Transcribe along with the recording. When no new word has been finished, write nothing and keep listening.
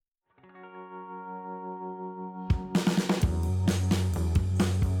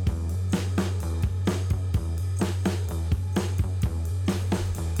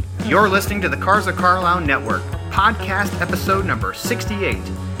You're listening to the Cars of Carlisle Network, podcast episode number 68,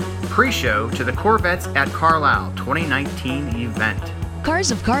 pre-show to the Corvettes at Carlisle 2019 event.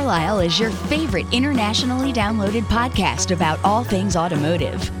 Cars of Carlisle is your favorite internationally downloaded podcast about all things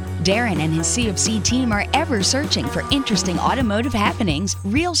automotive. Darren and his CFC team are ever searching for interesting automotive happenings,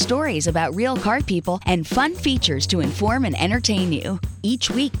 real stories about real car people, and fun features to inform and entertain you.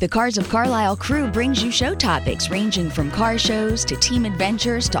 Each week, the Cars of Carlisle crew brings you show topics ranging from car shows to team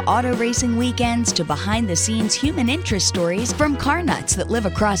adventures to auto racing weekends to behind-the-scenes human interest stories from car nuts that live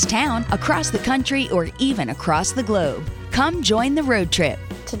across town, across the country, or even across the globe. Come join the road trip.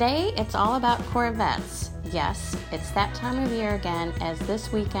 Today, it's all about Corvettes. Yes, it's that time of year again, as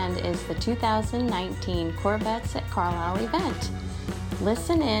this weekend is the 2019 Corvettes at Carlisle event.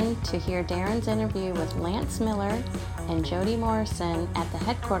 Listen in to hear Darren's interview with Lance Miller and Jody Morrison at the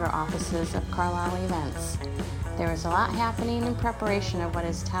headquarter offices of Carlisle Events. There is a lot happening in preparation of what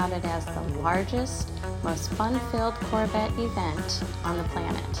is touted as the largest, most fun-filled Corvette event on the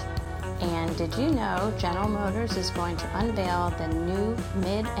planet. And did you know General Motors is going to unveil the new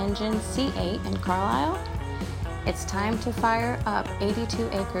mid-engine C8 in Carlisle? It's time to fire up 82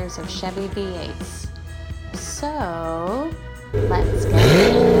 acres of Chevy V8s. So, let's get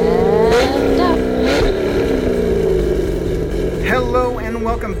revved up. Hello and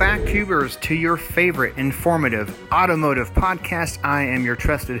welcome back, Cubers, to your favorite informative automotive podcast. I am your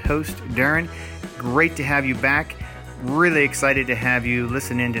trusted host, Darren. Great to have you back. Really excited to have you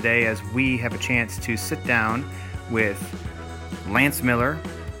listen in today as we have a chance to sit down with Lance Miller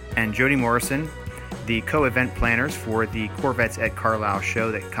and Jody Morrison, the co-event planners for the Corvettes at Carlisle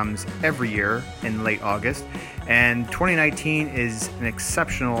show that comes every year in late August. And 2019 is an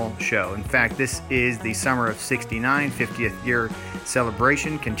exceptional show. In fact, this is the Summer of 69 50th year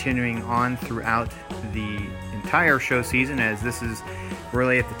celebration, continuing on throughout the entire show season, as this is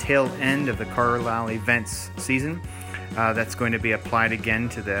really at the tail end of the Carlisle events season. That's going to be applied again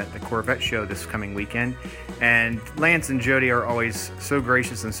to the Corvette show this coming weekend. And Lance and Jody are always so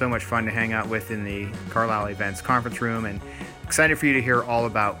gracious and so much fun to hang out with in the Carlisle events conference room, and excited for you to hear all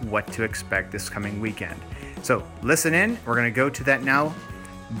about what to expect this coming weekend. So listen in. We're going to go to that now.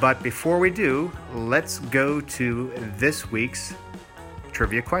 But before we do, let's go to this week's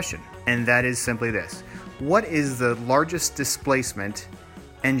trivia question. And that is simply this. What is the largest displacement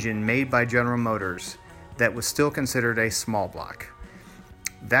engine made by General Motors that was still considered a small block?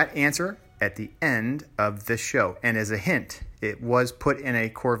 That answer at the end of this show. And as a hint, it was put in a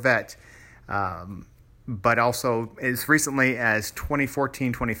Corvette, but also as recently as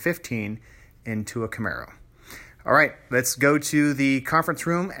 2014, 2015 into a Camaro. All right, let's go to the conference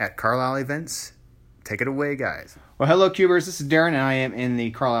room at Carlisle Events. Take it away, guys. Well, hello, Cubers. This is Darren, and I am in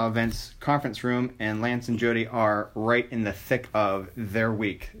the Carlisle Events conference room, and Lance and Jody are right in the thick of their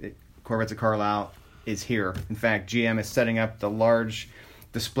week. Corvettes at Carlisle is here. In fact, GM is setting up the large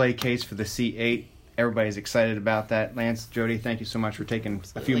display case for the C8. Everybody's excited about that. Lance, Jody, thank you so much for taking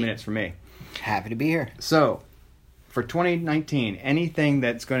a few minutes from me. Happy to be here. So, for 2019, anything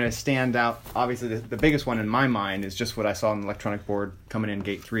that's going to stand out, obviously the biggest one in my mind is just what I saw on the electronic board coming in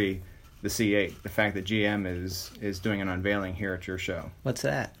Gate 3, the C8. The fact that GM is doing an unveiling here at your show. What's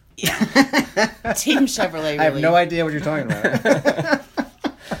that? Yeah. Team Chevrolet really... I have no idea what you're talking about.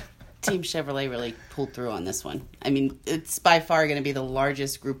 Team Chevrolet really pulled through on this one. I mean, it's by far going to be the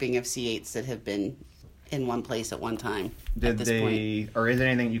largest grouping of C8s that have been in one place at one time. Did they, or is there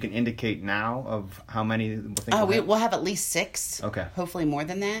anything you can indicate now of how many we'll think we'll have at least 6. Okay. Hopefully more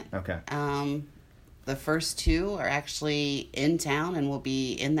than that. Okay. The first 2 are actually in town and will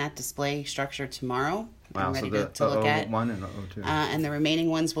be in that display structure tomorrow. Wow, I'm ready so to look at. 01 and 02. And the remaining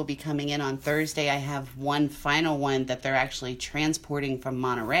ones will be coming in on Thursday. I have one final one that they're actually transporting from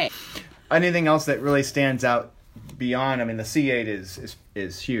Monterey. Anything else that really stands out beyond, I mean, the C8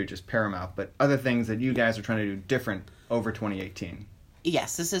 is huge, is paramount, but other things that you guys are trying to do different over 2018?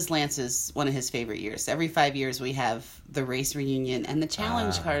 Yes, this is Lance's, one of his favorite years. Every 5 years we have the race reunion and the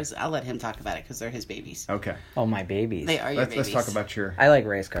challenge cars. I'll let him talk about it because they're his babies. Okay. Oh, my babies. They are your babies. Let's talk about your... I like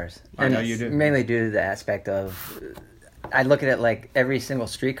race cars. I know you do. Mainly due to the aspect of, I look at it like every single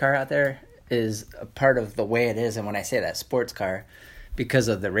street car out there is a part of the way it is, and when I say that, sports car, because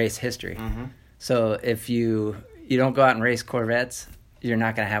of the race history. Mm-hmm. So if you don't go out and race Corvettes, you're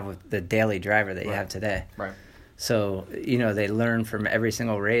not going to have the daily driver that you have today. Right. So, they learn from every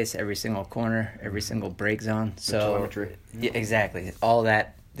single race, every single corner, every single brake zone. The telemetry. Yeah, exactly. All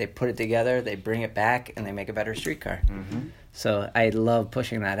that, they put it together, they bring it back, and they make a better street car. Mm-hmm. So I love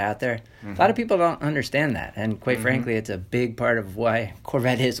pushing that out there. Mm-hmm. A lot of people don't understand that. And quite frankly, it's a big part of why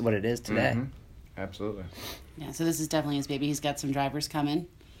Corvette is what it is today. Mm-hmm. Absolutely. Yeah, so this is definitely his baby. He's got some drivers coming.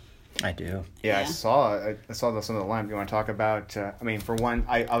 I do. Yeah, I Yeah. saw some of the lineup. You want to talk about? For one,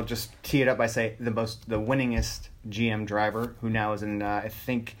 I'll just tee it up by saying the winningest GM driver who now is in I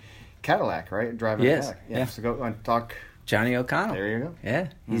think Cadillac, right? Driving Yes, Cadillac. yeah. So go on talk. Johnny O'Connell. There you go. Yeah,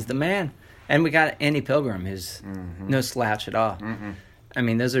 he's the man. And we got Andy Pilgrim, who's no slouch at all. I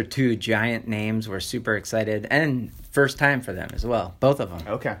mean, those are two giant names. We're super excited. And first time for them as well, both of them.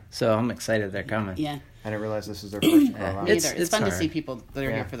 Okay. So I'm excited they're coming. Yeah. I didn't realize this is their first Carlisle. Me It's- either. It's it's fun to hard. see people that are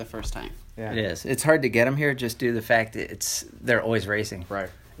Yeah. here for the first time. Yeah. It is. It's hard to get them here just due to the fact that they're always racing. Right.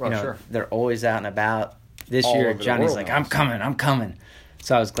 Well, sure. They're always out and about. This All year, over the Johnny's world like, now. I'm coming.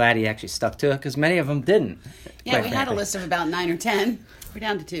 So I was glad he actually stuck to it because many of them didn't. Yeah, quite we had a frankly. list of about 9 or 10. We're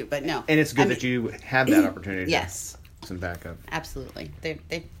down to 2, but no. And it's good I that mean, you have that opportunity. Yes, To some backup. absolutely.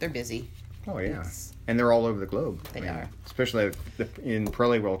 They're busy. Oh yeah. And they're all over the globe. They are. Especially in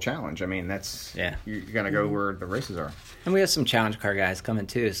Pirelli World Challenge. I mean, that's Yeah. You're gonna go where the races are. And we have some challenge car guys coming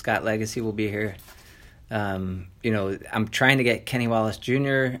too. Scott Legacy will be here. I'm trying to get Kenny Wallace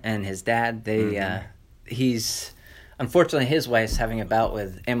Jr. and his dad. He's unfortunately his wife's having a bout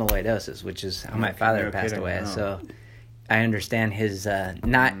with amyloidosis, which is how my father No passed kidding, away. no. So I understand his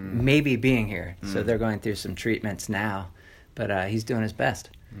not maybe being here. So they're going through some treatments now, but he's doing his best.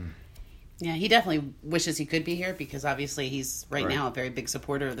 Yeah, he definitely wishes he could be here because obviously he's right Right. now a very big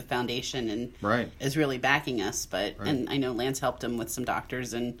supporter of the foundation and Right. is really backing us. But Right. and I know Lance helped him with some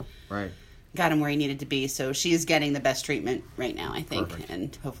doctors and Right. got him where he needed to be. So she's getting the best treatment right now, I think, Perfect.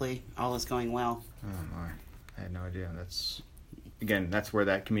 and hopefully all is going well. Oh my. I had no idea. That's where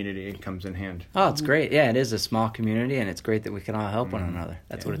that community comes in hand. Oh, it's great. Yeah, it is a small community, and it's great that we can all help one another.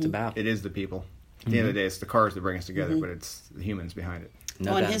 That's what it's about. It is the people. At the end of the day, it's the cars that bring us together, but it's the humans behind it.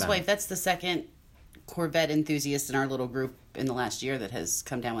 No Well, and doubt his about wife, it. that's the second Corvette enthusiast in our little group in the last year that has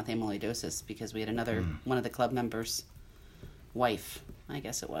come down with amyloidosis because we had another one of the club members' wife, I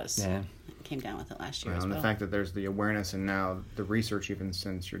guess it was. Yeah. Came down with it last year as And well. the fact that there's the awareness and now the research, even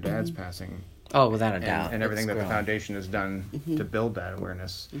since your dad's passing, Oh, without a doubt. and everything It's that the growing. foundation has done to build that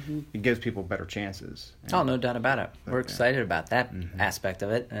awareness, it gives people better chances. And Oh, no doubt about it. We're Okay. excited about that aspect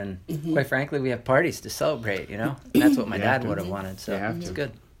of it, and quite frankly, we have parties to celebrate. That's what my You have dad to. would have wanted. So You have it's to.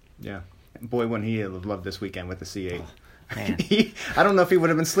 good. Yeah. Boy, wouldn't he have loved this weekend with the C8. Man. I don't know if he would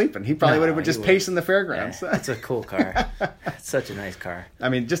have been sleeping. He probably No, would have been he just wouldn't. pacing the fairgrounds. Yeah, it's a cool car. It's such a nice car. I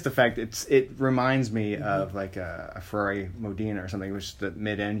mean, just the fact it reminds me of like a Ferrari Modena or something, which is the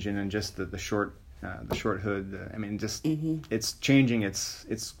mid-engine and just the short hood. It's changing.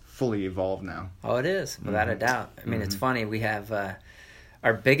 It's fully evolved now. Oh, it is, without a doubt. I mean, it's funny. We have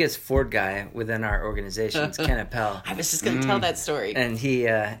our biggest Ford guy within our organization is Ken Appel. I was just going to tell that story. And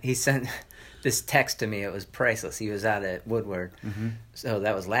he sent this text to me. It was priceless. He was out at Woodward, so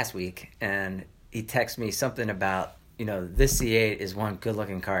that was last week, and he texted me something about this C8 is one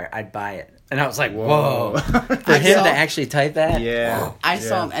good-looking car. I'd buy it, and I was like, whoa! For him saw- to actually type that, Yeah. I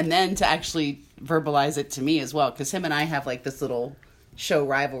saw him, and then to actually verbalize it to me as well, because him and I have like this little show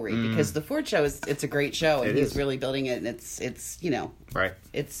rivalry because the Ford show it's a great show, and It he's is. really building it, and it's Right.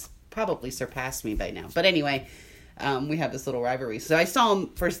 it's probably surpassed me by now. But anyway, we have this little rivalry. So I saw him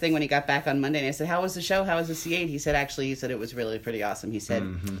first thing when he got back on Monday, and I said, "How was the show? How was the C8?" He said, it was really pretty awesome. He said,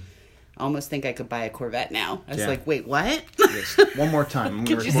 "I almost think I could buy a Corvette now." I was Yeah. like, "Wait, what?" Yes. One more time.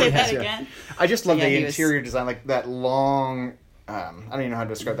 Could you say that again? I just love Yeah, the he was- interior design, like that long. I don't even know how to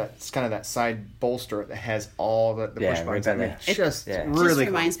describe that. It's kind of that side bolster that has all the Yeah, push right buttons. by I mean, there. it's just It really Just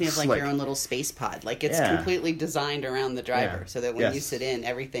reminds me of like slick. your own little space pod. Like it's Yeah. completely designed around the driver, Yeah. so that when you Yes. sit in,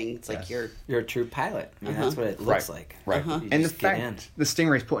 everything it's like Yes. you're you're a true pilot. I mean, that's what it looks like. Right. You And the just get in. fact the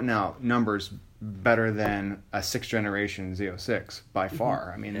Stingray's putting out numbers better than a 6th generation Z06 by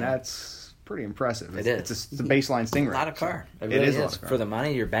far. I mean, that's pretty impressive. It is. It's the baseline Stingray. A lot of car. So, It really is. a lot of car. For the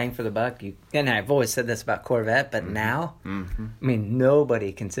money, you're bang for the buck. And I've always said this about Corvette, but now, I mean,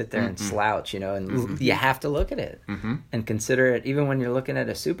 nobody can sit there and slouch, and you have to look at it and consider it, even when you're looking at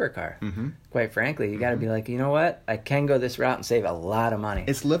a supercar. Quite frankly, you got to be like, you know what? I can go this route and save a lot of money.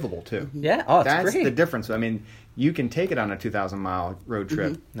 It's livable too. Yeah. Oh, it's That's great. the difference. I mean, you can take it on a 2,000-mile road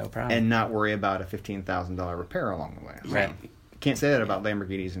trip, No problem. and not worry about a $15,000 repair along the way. Right. Can't say that about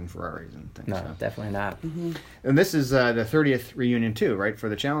Lamborghinis and Ferraris and things. No, so. definitely not. And this is the 30th reunion too, right? For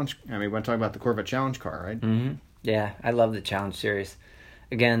the challenge. I mean, we want to talk about the Corvette Challenge car, right? Yeah, I love the Challenge Series.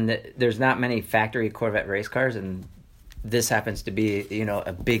 Again, there's not many factory Corvette race cars, and this happens to be,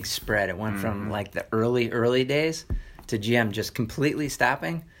 a big spread. It went from like the early days to GM just completely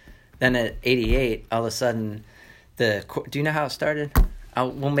stopping. Then at 88, all of a sudden, do you know how it started?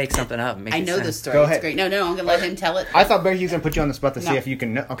 We'll make something up. Make I it know sound- this story. Go It's ahead. great. No, I'm going to let him tell it. I thought he was going to put you on the spot to see No. if you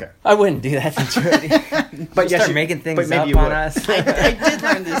can know. Okay. I wouldn't do that. But yes, Start you- making things but maybe up you on would. us. I did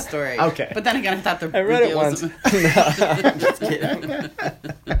learn this story. Okay. But then again, I thought the I read it deal once. was- Just kidding.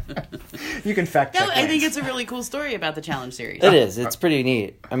 You can fact check. No, I think Lance. it's a really cool story about the Challenge Series. It is. It's pretty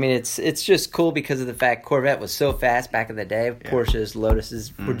neat. I mean, it's just cool because of the fact Corvette was so fast back in the day. Porsches,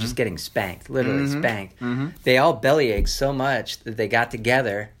 Lotuses were just getting spanked, literally spanked. They all bellyached so much that they got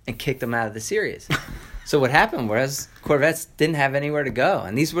together and kicked them out of the series. So what happened was Corvettes didn't have anywhere to go,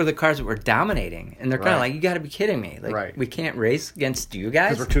 and these were the cars that were dominating. And they're kind of Right. like, "You got to be kidding me! Like, Right. we can't race against you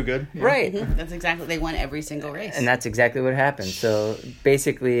guys because we're too good. Yeah. right?" That's exactly. They won every single race. And that's exactly what happened. So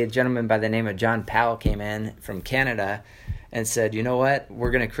basically, a gentleman by the name of John Powell came in from Canada and said, "You know what?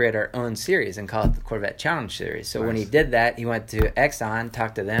 We're going to create our own series and call it the Corvette Challenge Series." So when he did that, he went to Exxon,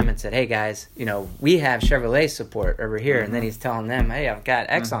 talked to them, and said, "Hey guys, we have Chevrolet support over here." And then he's telling them, "Hey, I've got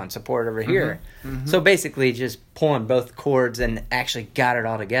Exxon support over here." So basically, just pulling both cords and actually got it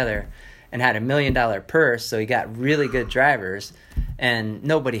all together, and had $1 million purse. So he got really good drivers. And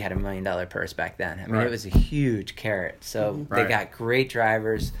nobody had $1 million purse back then. I mean, Right. it was a huge carrot. So they Right. got great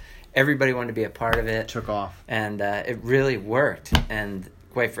drivers. Everybody wanted to be a part of it. Took off. And it really worked. And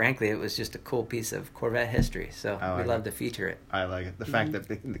quite frankly, it was just a cool piece of Corvette history. So I like we love it. to feature it. I like it. The fact that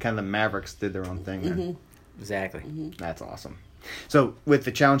kind of the Mavericks did their own thing. There. Exactly. That's awesome. So with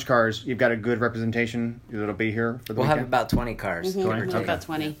the challenge cars, you've got a good representation that'll be here for the We'll have weekend? about 20 cars. give or We'll have take. about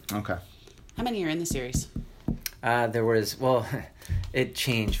 20. Okay. How many are in the series? There was, it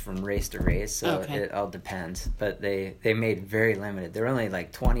changed from race to race, so Okay. it all depends. But they made very limited. There were only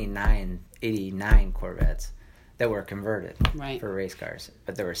like 89 Corvettes that were converted Right. for race cars,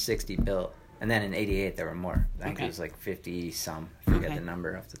 but there were 60 built. And then in '88 there were more. I think Okay. it was like 50 some. I forget Okay. the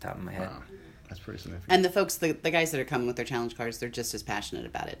number off the top of my head. Wow. That's pretty significant. And the folks, the guys that are coming with their challenge cars, they're just as passionate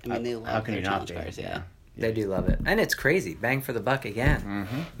about it. I mean, they How love can their you not challenge be? cars. Yeah. They do love it, and it's crazy. Bang for the buck again.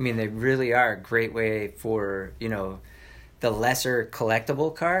 I mean, they really are a great way for the lesser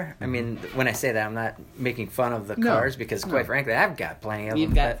collectible car. I mean, when I say that, I'm not making fun of the No. cars because, quite frankly, I've got plenty of them.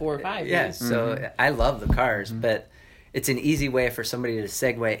 You've got but- 4 or 5. Yeah, Yeah. so I love the cars, but it's an easy way for somebody to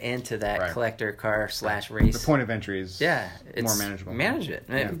segue into that Right. collector car / race. The point of entry is it's more manageable. Manage it.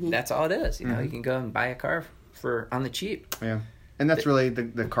 And That's all it is. You can go and buy a car for on the cheap. Yeah. And that's really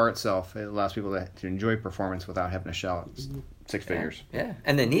the car itself. It allows people to enjoy performance without having to shell out six figures. Yeah.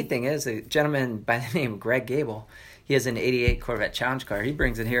 And the neat thing is, a gentleman by the name of Greg Gable, he has an '88 Corvette Challenge car. He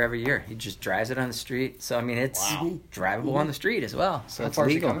brings it here every year. He just drives it on the street. So, I mean, it's drivable on the street as well. So How it's far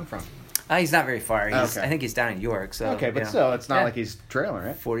is he legal. coming from? He's not very far. Okay. I think he's down in York. So Okay, but you know, still, it's not yeah, like he's trailing,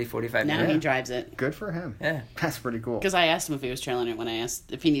 right? 40-45 Now minutes. he drives it. Good for him. Yeah. That's pretty cool. Because I asked him if he was trailing it when I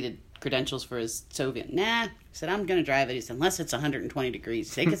asked if he needed credentials for his Soviet. Nah. He said, I'm going to drive it. He said, unless it's 120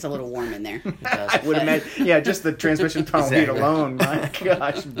 degrees. It gets a little warm in there. I would imagine. Yeah, just the transmission tunnel heat Exactly. alone. My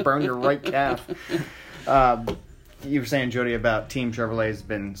gosh, burn your right calf. You were saying, Jody, about Team Chevrolet has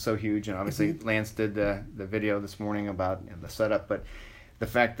been so huge, and obviously Lance did the video this morning about the setup, but the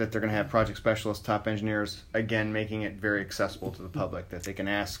fact that they're going to have project specialists, top engineers, again, making it very accessible to the public, that they can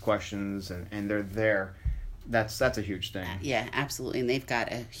ask questions and they're there. That's a huge thing. Yeah, absolutely. And they've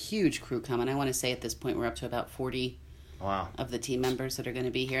got a huge crew coming. I want to say at this point we're up to about 40 Wow. of the team members that are going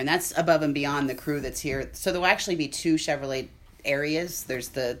to be here. And that's above and beyond the crew that's here. So there will actually be 2 Chevrolet areas. There's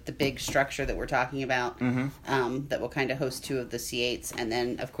the big structure that we're talking about that will kind of host 2 of the C8s. And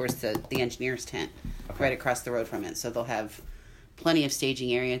then, of course, the engineer's tent right across the road from it. So they'll have plenty of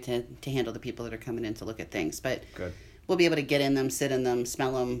staging area to handle the people that are coming in to look at things. But Good. we'll be able to get in them, sit in them,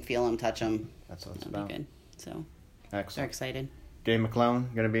 smell them, feel them, touch them. That's what it's That'll about. be good. So they're Excellent. excited. Dave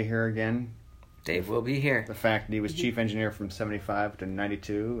McClone going to be here again. Dave will be here. The fact that he was chief engineer from 75 to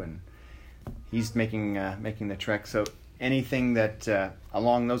 92, and he's making the trek. So anything that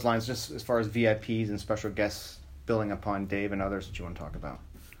along those lines, just as far as VIPs and special guests, building upon Dave and others that you want to talk about.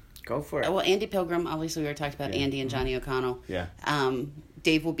 Go for it. Well, Andy Pilgrim, obviously we already talked about Yeah. Andy and Johnny O'Connell. Yeah.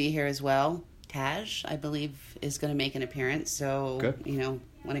 Dave will be here as well. Taj, I believe, is going to make an appearance. So, Good.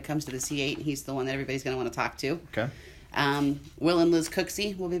 When it comes to the C8, he's the one that everybody's going to want to talk to. Okay. Will and Liz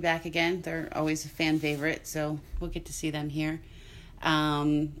Cooksey will be back again. They're always a fan favorite, so we'll get to see them here.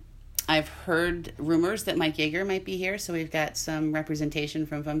 I've heard rumors that Mike Yeager might be here, so we've got some representation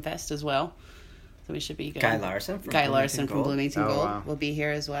from FunFest as well. So we should be good. Guy Larson from Guy Bloomington Larson from Gold. Bloomington Oh, Gold wow. will be here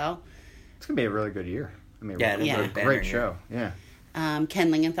as well. It's going to be a really good year. I mean, Yeah, it'll be a a banner great year. show. Yeah.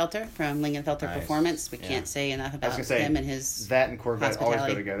 Ken Lingenfelter from Lingenfelter Nice. Performance. We Yeah. can't say enough I was about going to say, him and his that and Corvette always go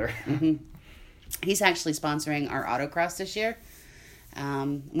hospitality. together. He's actually sponsoring our autocross this year.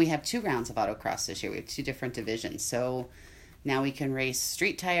 We have 2 rounds of autocross this year. We have 2 different divisions. So Now we can race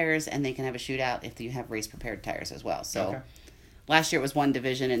street tires, and they can have a shootout if you have race prepared tires as well. So Okay. last year it was one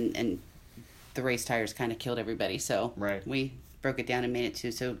division, and the race tires kind of killed everybody. So Right. we broke it down and made it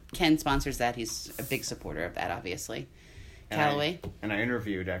two. So Ken sponsors that. He's a big supporter of that, obviously. Callaway. And I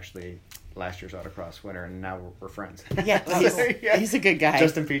interviewed actually last year's autocross winner, and now we're friends. Yeah, he's a good guy.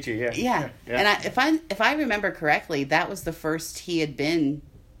 Justin Peachy, yeah. Yeah. And if I remember correctly, that was the first he had been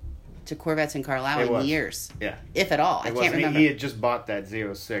to Corvettes in Carlisle It in was. years. Yeah. If at all. I It can't was. remember. He had just bought that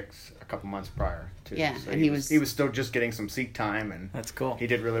Z06 a couple months prior, too. Yeah, So and he he was still just getting some seat time, and That's cool. he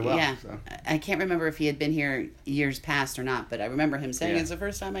did really well. Yeah. So. I can't remember if he had been here years past or not, but I remember him saying Yeah. it's the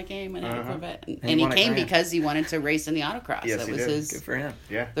first time I came and I had a Corvette. And he he won a came grand. because he wanted to race in the autocross. Yes, that he was did. his Good for him.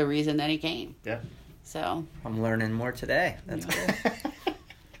 Yeah. the reason that he came. Yeah. So I'm learning more today. That's cool.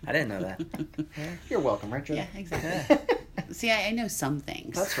 I didn't know that. You're welcome, right, Joe? yeah, exactly. See, I know some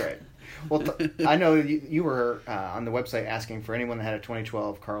things. That's right. Well, I know you were on the website asking for anyone that had a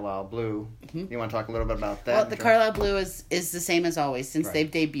 2012 Carlisle Blue. You want to talk a little bit about that? Well, the Carlisle Blue is the same as always. Since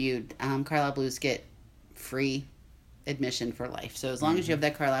Right. they've debuted, Carlisle Blues get free admission for life. So as long as you have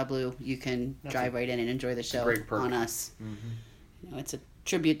that Carlisle Blue, you can drive right in and enjoy the show great perk. on us. You know, it's a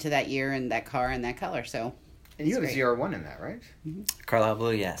tribute to that year and that car and that color. So And you have a great. ZR1 in that, right? Carlisle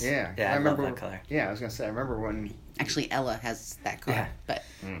Blue, yes. Yeah. Yeah, I remember love that color. Yeah, I was gonna say. I remember when. actually, Ella has that car, Yeah. but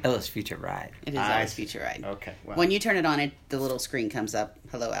Ella's Future Ride. it is I Ella's see. feature ride. Okay. Wow. When you turn it on, the little screen comes up.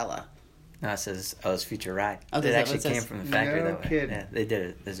 Hello, Ella. No, it says Ella's Future Ride. Oh, it does that actually what it came says? from the factory No that way. kidding. Yeah, they did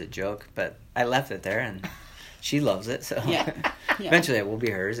it as a joke, but I left it there, and she loves it. So Yeah. Yeah. eventually it will be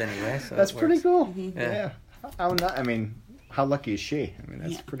hers anyway. So That's it pretty works. cool. Yeah. I mean, how lucky is she? I mean,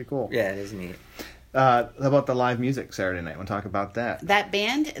 that's Yeah. pretty cool. Yeah, it is neat. How about the live music Saturday night? Want to talk about that? That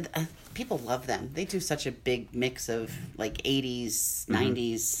band, people love them. They do such a big mix of like 80s,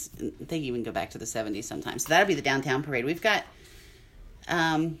 90s. They even go back to the 70s sometimes. So that'll be the downtown parade. We've got,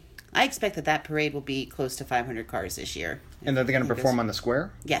 I expect that parade will be close to 500 cars this year. And they're going to perform on the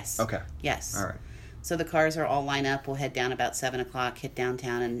square? Yes. Okay. Yes. All right. So the cars are all lined up. We'll head down about 7 o'clock, hit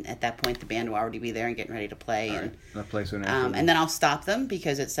downtown, and at that point the band will already be there and getting ready to play. All And right. That place soon and then I'll stop them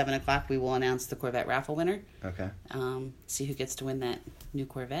because at 7 o'clock we will announce the Corvette raffle winner. Okay. See who gets to win that new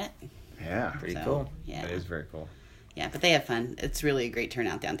Corvette. Yeah. Pretty So, cool. Yeah. That is very cool. Yeah, but they have fun. It's really a great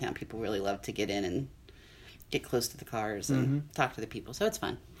turnout downtown. People really love to get in and get close to the cars and talk to the people. So it's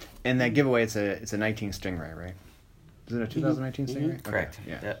fun. And that giveaway, it's a 19 Stingray, right? Is it a 2019 Stingray? Okay. Correct.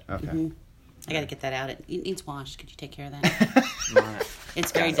 Yeah. Yep. Okay. I got to get that out. It needs washed. Could you take care of that? I'm on it.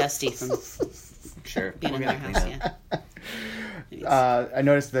 It's very dusty from Sure. being in We're their gonna house. clean it up. Yeah. I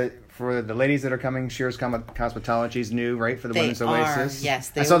noticed that for the ladies that are coming, Shears Cosmetology is new, right, for the They Women's are, Oasis.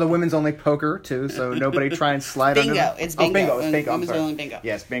 yes, I they saw were- the women's only poker too, so nobody try and slide under. Bingo. them. It's Oh, bingo. bingo. It's bingo. I'm Women's sorry. only bingo.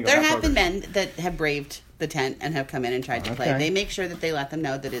 Yes, bingo. There not have poker. been men that have braved the tent and have come in and tried to play. Okay. They make sure that they let them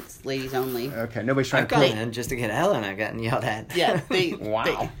know that it's ladies only. Okay, nobody's trying I've to pull. gone in just to get Ellen. I've gotten yelled at. Yeah, they.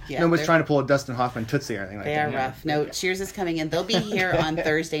 Wow. Yeah, nobody's they're- trying to pull a Dustin Hoffman Tootsie or anything like They that. are Yeah. rough. No, Cheers is coming in. They'll be here on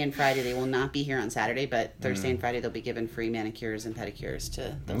Thursday and Friday. They will not be here on Saturday, but Thursday and Friday they'll be giving free manicures and pedicures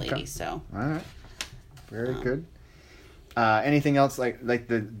to the Okay. ladies. So All right. Very good. Anything else like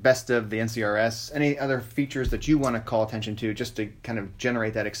the best of the NCRS? Any other features that you want to call attention to, just to kind of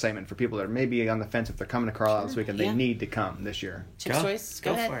generate that excitement for people that are maybe on the fence if they're coming to Carlisle this weekend? They Yeah. need to come this year. Chips Go. Choice,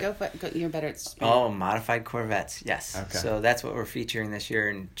 go Go ahead, for it. go for it. Go, you're better at speed. Oh, modified Corvettes, yes. Okay. So that's what we're featuring this year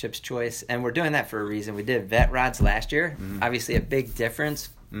in Chip's Choice, and we're doing that for a reason. We did vet rods last year. Obviously, a big difference,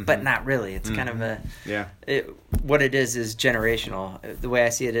 but not really. It's kind of a Yeah. what it is generational. The way I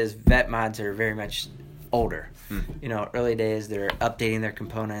see it is vet mods are very much older. You know, early days they're updating their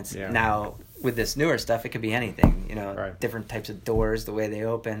components. Yeah. Now with this newer stuff, it could be anything. You know, Right. different types of doors, the way they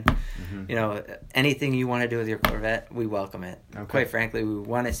open. You know, anything you want to do with your Corvette, we welcome it. Okay. Quite frankly, we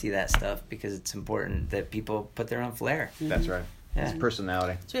want to see that stuff because it's important that people put their own flair. That's right. Yeah. It's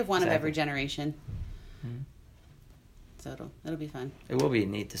personality. So we have one of Exactly. every generation. So it'll be fun. It will be a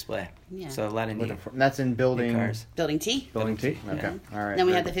neat display. Yeah. So a lot of neat, And that's in neat building. cars. Building T. Building T. Okay. Yeah. All right. Then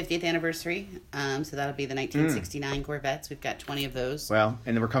we very have the good. 50th anniversary. So that'll be the 1969 Corvettes. We've got 20 of those. Well,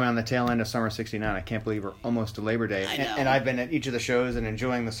 and then we're coming on the tail end of summer of '69. I can't believe we're almost to Labor Day. I And, know. and I've been at each of the shows and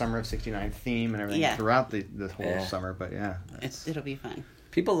enjoying the summer of '69 theme and everything Yeah. throughout the whole Yeah. summer. But yeah, that's- It'll be fun.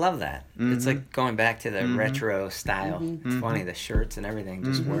 People love that. It's like going back to the retro style. Mm-hmm. It's funny, the shirts and everything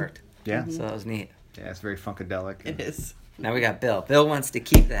just worked. yeah, So that was neat. yeah, it's very funkadelic. It is. Now we got Bill. Bill wants to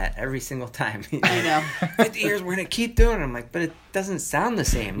keep that every single time. I know. 50 years, we're going to keep doing it. I'm like, but it doesn't sound the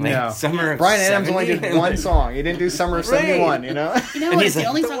same. Like No. summer of Brian Adams only 70? did one song. He didn't do Summer of Right. '71. You know. You know And what? he's It's the like,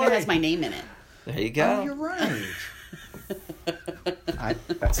 only "Don't song that has worry." my name in it. There you go. Oh, you're right.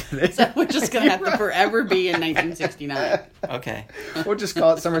 That's it. So we're just going to have to forever be in 1969. Okay. We'll just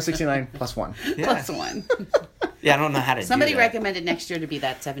call it Summer 69 plus one. Yeah. Plus one. Yeah, I don't know how to Somebody do that. recommended next year to be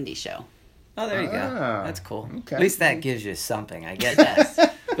that 70s show. Oh, there you go. Ah, That's cool. okay. At least that gives you something. I get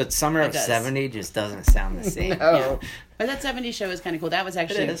that. But Summer of does. 70 just doesn't sound the same. Oh, But that 70s show is kind of cool. That was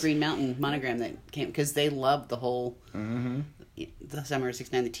actually It a is. Green Mountain monogram that came because they loved the whole the Summer of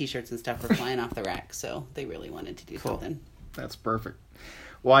 69. The T-shirts and stuff were flying off the rack, so they really wanted to do Cool. something. that's perfect.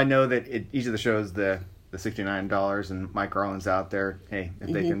 Well, I know that each of the shows, the $69, and Mike Garland's out there. Hey, if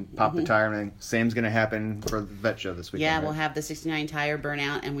they can pop the tire and everything, same's going to happen for the vet show this weekend. Yeah, right? we'll have the 69 tire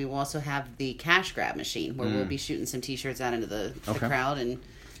burnout, and we will also have the cash grab machine where we'll be shooting some T-shirts out into the Okay. crowd and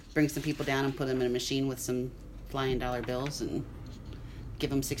bring some people down and put them in a machine with some flying dollar bills and give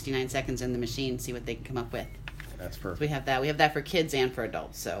them 69 seconds in the machine, see what they can come up with. That's We perfect. have that. We have that for kids and for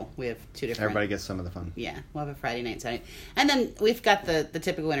adults, so we have two different. Everybody gets some of the fun. Yeah, we'll have a Friday night, Saturday, and then we've got the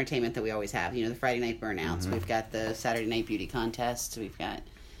typical entertainment that we always have. You know, the Friday night burnouts. We've got the Saturday night beauty contests. We've got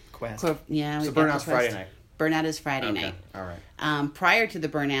Quest. yeah. So we've got burnout's the Friday night. Burnout is Friday Okay. night. All right. Prior to the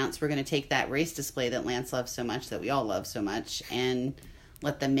burnouts, we're going to take that race display that Lance loves so much, that we all love so much, and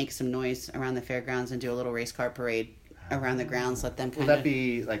let them make some noise around the fairgrounds and do a little race car parade around the grounds. Let them Will kind that of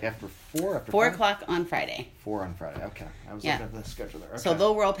be like after 4? After 4 5? o'clock on Friday. 4 on Friday. Okay. I was Yeah. looking at the schedule there. Okay. So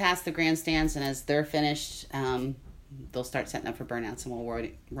they'll roll past the grandstands, and as they're finished, they'll start setting up for burnouts, and we'll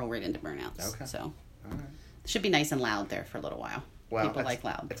roll right into burnouts. Okay. So All right. it should be nice and loud there for a little while. Well, People that's- like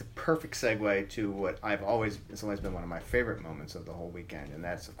loud. It's a perfect segue to what it's always been one of my favorite moments of the whole weekend, and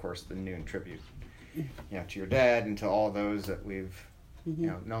that's, of course, the noon tribute. You know, to your dad and to all those that we've,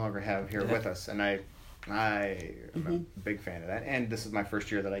 no longer have here with us. And I am a big fan of that. And this is my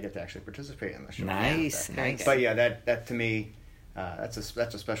first year that I get to actually participate in the show. Nice, That- nice. But yeah, that to me, that's a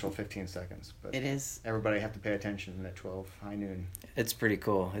special 15 seconds. But It is. everybody have to pay attention at 12 high noon. It's pretty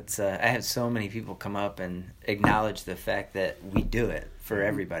cool. It's I have so many people come up and acknowledge the fact that we do it for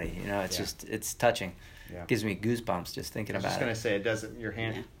everybody. You know, it's Yeah. just it's touching. Yeah. Gives me goosebumps just thinking I was about just gonna it. say, it doesn't your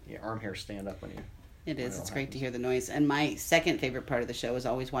arm hair stand up when you. It is. Well, It's great to hear the noise. And my second favorite part of the show is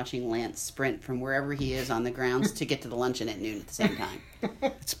always watching Lance sprint from wherever he is on the grounds to get to the luncheon at noon at the same time.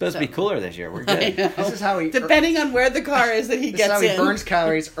 It's supposed to be cooler this year. We're I good. know. This is how he Depending on where the car is that he This is gets how he in. burns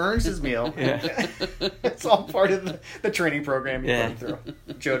calories, earns his meal. Yeah. It's all part of the training program you Yeah. run through.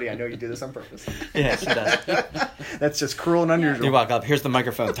 Jody, I know you do this on purpose. Yeah, she does. That's just cruel and unusual. You walk up, here's the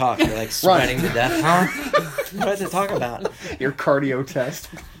microphone, talk. You're like sweating to death. Huh? What to talk about? Your cardio test.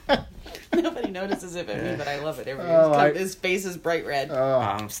 Nobody notices it but me, but I love it. His face is bright red. Oh,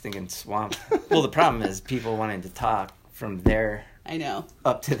 I'm thinking swamp. Well, the problem is people wanting to talk from there I know.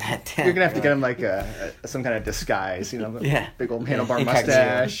 up to that tent. You're gonna have to get him like some kind of disguise, the Yeah. big old handlebar Incognito.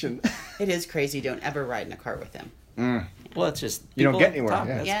 mustache, and It is crazy. Don't ever ride in a car with him. Well, it's just You don't people get anywhere, talk.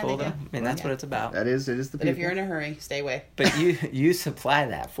 yeah. That's Yeah, cool they though. do. I mean, that's Yeah. what it's about. it is the But people. if you're in a hurry, stay away. But you supply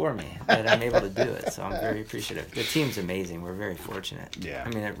that for me, that I'm able to do it. So I'm very appreciative. The team's amazing. We're very fortunate. Yeah. I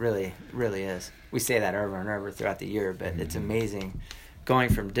mean, it really is. We say that over and over throughout the year, but it's Mm-hmm. amazing going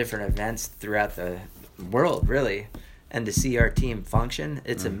from different events throughout the world, really, and to see our team function.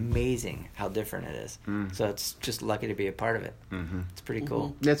 It's amazing how different it is. So it's just lucky to be a part of it. It's pretty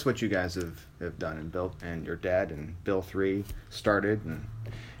cool. That's what you guys have done and built, and your dad and Bill 3 started, and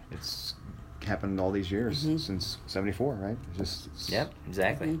it's happened all these years since '74, right? It's Yep,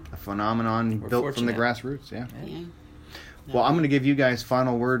 exactly. a phenomenon We're built from the fortunate. grassroots. Yeah. Yeah. Well, I'm going to give you guys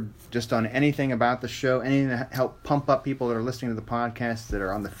final word just on anything about the show, anything to help pump up people that are listening to the podcast that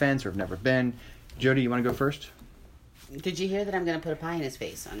are on the fence or have never been. Jody, you want to go first? Did you hear that I'm going to put a pie in his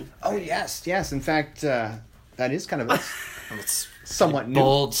face on? Oh, yes. In fact, that is kind of a It's somewhat new.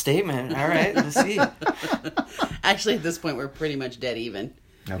 bold statement. All right, let's see. Actually, at this point, we're pretty much dead even.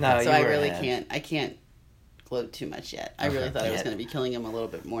 Okay. No, So you I were really ahead. I can't gloat too much yet. I really thought I was Yeah. going to be killing him a little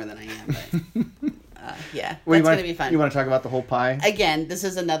bit more than I am. But yeah, Well, that's going to be fun. You want to talk about the whole pie? Again, this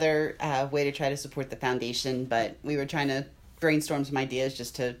is another way to try to support the foundation, but we were trying to brainstorm some ideas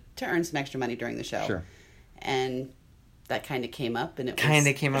just to earn some extra money during the show. Sure. And that kind of came up, and it Kind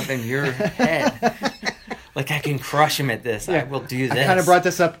of was... came up in your head. Like, I can crush him at this. I will do this. I kind of brought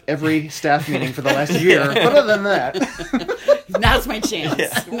this up every staff meeting for the last year. But other than that, Now's my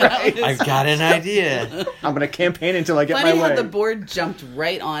chance. Now is- I've got an idea. I'm going to campaign until I get Funny my how way. the board jumped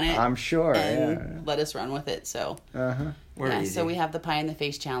right on it I'm sure. and let us run with it. So We're yeah, easy. so we have the pie in the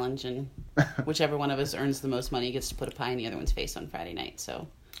face challenge, and whichever one of us earns the most money gets to put a pie in the other one's face on Friday night. So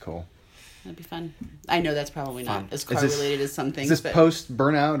Cool. That'd be fun. I know that's probably Fun. not as car related as some things. Is this but post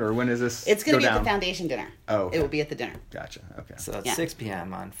burnout, or when is this? it's going to be down? at the foundation dinner. Oh, okay. It will be at the dinner. Gotcha. Okay. So it's Yeah. 6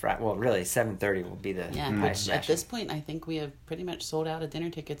 p.m. on Friday. Well, really, 7:30 will be the Yeah, pie which at smashing. this point, I think we have pretty much sold out of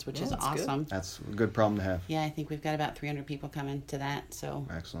dinner tickets, which is that's good. awesome. That's a good problem to have. Yeah, I think we've got about 300 people coming to that. So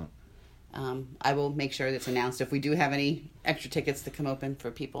Excellent. I will make sure that's announced if we do have any extra tickets to come open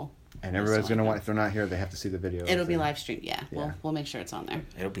for people. And everybody's going to want, if they're not here, they have to see the video. It'll be live streamed. Yeah, Yeah. we'll make sure it's on there.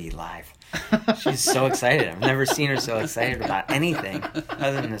 It'll be live. She's so excited. I've never seen her so excited about anything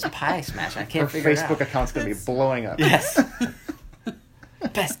other than this pie smash. I Her can't figure Facebook it out. account's going to be blowing up. Yes.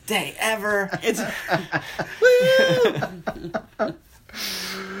 Best day ever. It's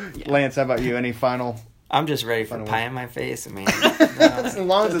Lance, how about you? Any final? I'm just ready for Fun pie in my face. I mean, As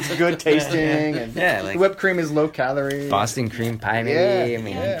long as it's good tasting and Yeah, like- the whipped cream is low calorie. Boston cream pie, maybe. Yeah, I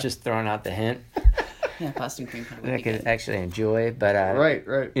mean, yeah. just throwing out the hint yeah, Boston cream pie would that I be could good. actually enjoy. But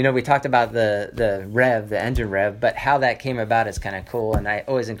Right. you know, we talked about the rev, the engine rev, but how that came about is kind of cool. And I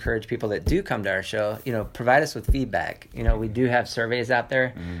always encourage people that do come to our show, you know, provide us with feedback. You know, we do have surveys out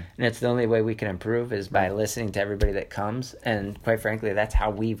there, and it's the only way we can improve is by listening to everybody that comes. And quite frankly, that's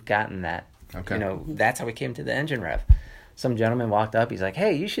how we've gotten that. Okay. You know, that's how we came to the engine rev. Some gentleman walked up, he's like,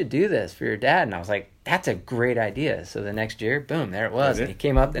 "Hey, you should do this for your dad." And I was like, "That's a great idea." So the next year, boom, there it was. Did it? And he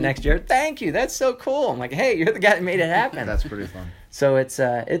came up the next year, "Thank you, that's so cool." I'm like, "Hey, you're the guy that made it happen." That's pretty fun. So it's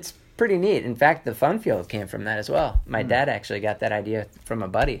pretty neat. In fact, the fun field came from that as well. My dad actually got that idea from a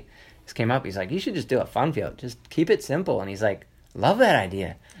buddy. He just came up, he's like, "You should just do a fun field. Just keep it simple." And he's like, "Love that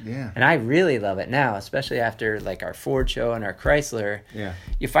idea." Yeah. And I really love it now, especially after like our Ford show and our Chrysler. Yeah.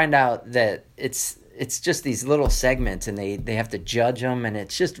 You find out that it's just these little segments, and they have to judge them, and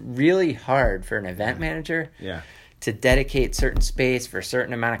it's just really hard for an event manager Yeah. to dedicate certain space for a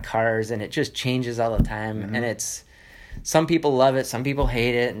certain amount of cars, and it just changes all the time. And it's, some people love it, some people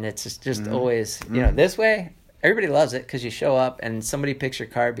hate it, and it's just always, you know, this way everybody loves it because you show up and somebody picks your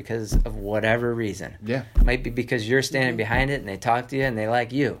car because of whatever reason. Yeah. It might be because you're standing behind it and they talk to you and they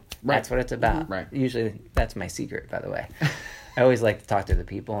like you. Right. That's what it's about. Right. Usually that's my secret, by the way. I always like to talk to the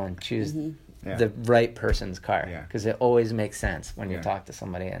people and choose Yeah. the right person's car, Yeah. because it always makes sense when you Yeah. talk to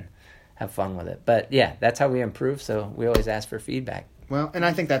somebody and have fun with it. But yeah, that's how we improve. So we always ask for feedback. Well, and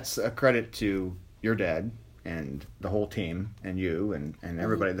I think that's a credit to your dad and the whole team and you and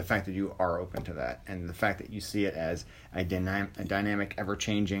everybody, the fact that you are open to that and the fact that you see it as a dynamic,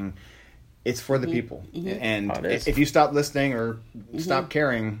 ever-changing, it's for the people. And Oh, it is. if you stop listening or stop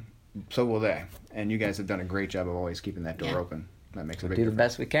caring, so will they. And you guys have done a great job of always keeping that door Yeah. open. That makes a big Do the difference.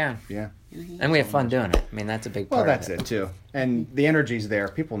 best we can. Yeah. And we have fun doing it. I mean, that's a big Well, part that's of it too, and the energy's there.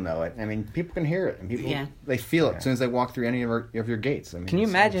 People know it. I mean, people can hear it, and people Yeah. they feel it as soon as they walk through any of your gates. I mean, Can you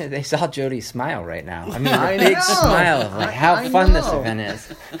it's- imagine if they saw Jody smile right now? I mean, I the big know. smile of like how I fun this know. event is.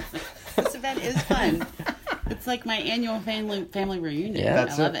 This event is fun. It's like my annual family reunion. Yeah.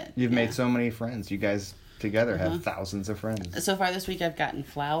 That's I love it. You've Yeah. made so many friends. You guys together have thousands of friends. So far this week, I've gotten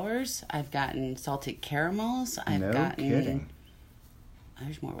flowers. I've gotten salted caramels. I've No gotten. kidding.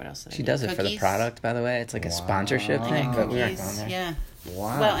 There's more. What else? Did I She get? does it for the Cookies. product, by the way. It's like a sponsorship thing, but we aren't going Cookies. there. Yeah.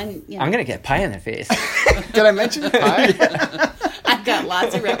 Wow. Well, and you know, I'm gonna get pie in the face. Did I mention pie? I've got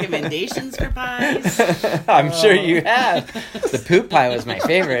lots of recommendations for pies. I'm sure you have. The poop pie was my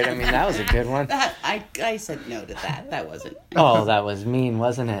favorite. I mean, that was a good one. That I said no to that. That wasn't. Oh, that was mean,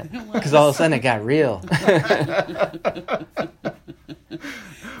 wasn't it? Because all of a sudden it got real.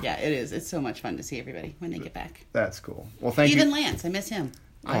 Yeah, it is. It's so much fun to see everybody when they get back. That's cool. Well, thank Even you. Lance, I miss him.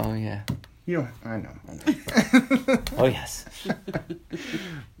 Oh yeah. You know, I know. Oh yes.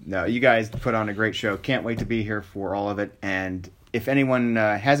 No, you guys put on a great show. Can't wait to be here for all of it. And if anyone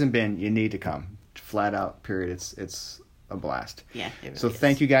hasn't been, you need to come. Flat out. Period. It's a blast. Yeah. It really So is.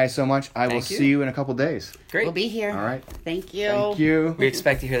 thank you guys so much. I will Thank you. see you in a couple days. Great. We'll be here. All right. Thank you. Thank you. We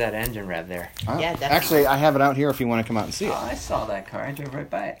expect to hear that engine rev there. Oh, Yeah, definitely. actually, I have it out here if you want to come out and see it. Oh, I saw that car. I drove right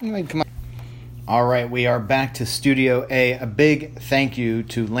by it. Anyway, come on. All right, we are back to Studio A. A big thank you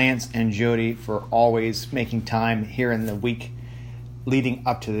to Lance and Jody for always making time here in the week leading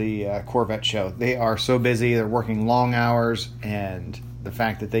up to the Corvette show. They are so busy. They're working long hours, and the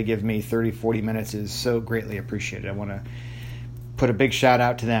fact that they give me 30, 40 minutes is so greatly appreciated. I want to put a big shout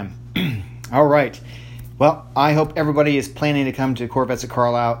out to them. All right. Well, I hope everybody is planning to come to Corvettes at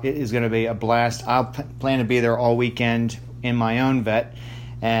Carlisle. It is going to be a blast. I'll plan to be there all weekend in my own vet.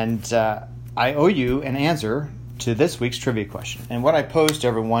 And I owe you an answer to this week's trivia question. And what I posed to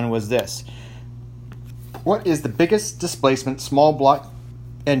everyone was this. What is the biggest displacement small block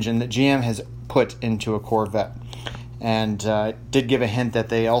engine that GM has put into a Corvette? And did give a hint that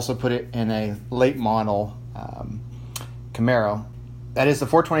they also put it in a late model Camaro. That is the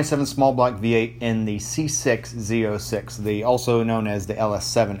 427 small block V8 in the C6 Z06, also known as the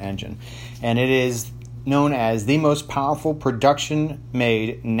LS7 engine. And it is known as the most powerful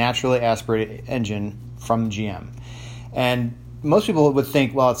production-made naturally aspirated engine from GM. And most people would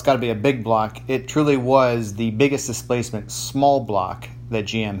think, well, it's got to be a big block. It truly was the biggest displacement small block that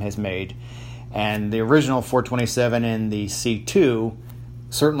GM has made. And the original 427 in the C2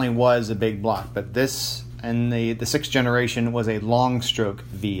 certainly was a big block, but this and the 6th generation was a long stroke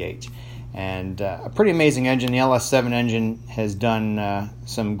V8, and a pretty amazing engine. The LS7 engine has done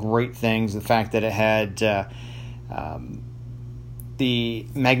some great things. The fact that it had the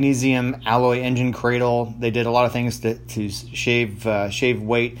magnesium alloy engine cradle, they did a lot of things to shave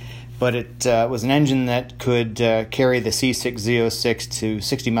weight, but it was an engine that could carry the C6 Z06 to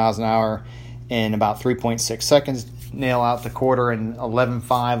 60 miles an hour in about 3.6 seconds. Nail out the quarter in 11.5,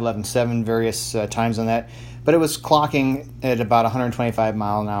 11.7, various times on that. But it was clocking at about 125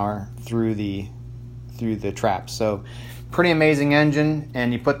 mile an hour through the trap. So pretty amazing engine,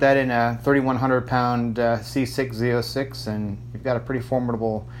 and you put that in a 3,100 pound C6 Z06, and you've got a pretty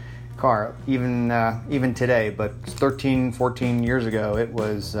formidable car, even today. But 13, 14 years ago, it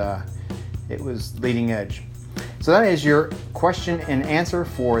was leading edge. So that is your question and answer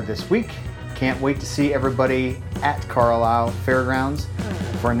for this week. Can't wait to see everybody at Carlisle Fairgrounds.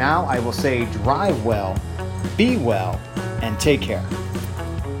 For now, I will say drive well, be well, and take care.